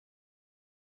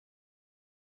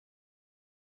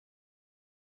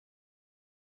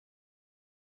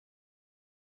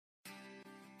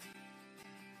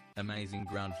Amazing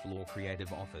ground floor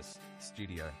creative office,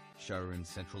 studio, showroom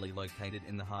centrally located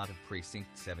in the heart of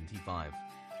Precinct 75.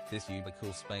 This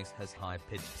ubiqual space has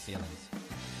high-pitched ceilings,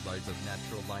 loads of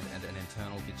natural light and an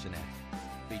internal kitchenette.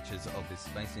 Features of this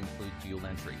space include dual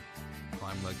entry,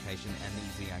 prime location and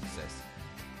easy access.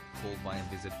 Call by and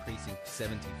visit Precinct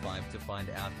 75 to find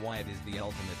out why it is the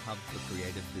ultimate hub for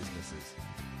creative businesses.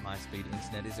 High-speed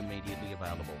internet is immediately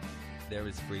available. There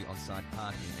is free on-site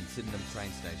parking and Sydenham train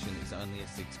station is only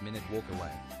a 6-minute walk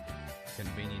away.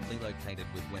 Conveniently located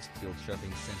with Westfield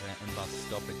Shopping Centre and bus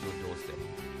stop at your doorstep.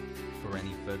 For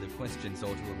any further questions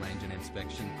or to arrange an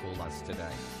inspection, call us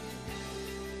today.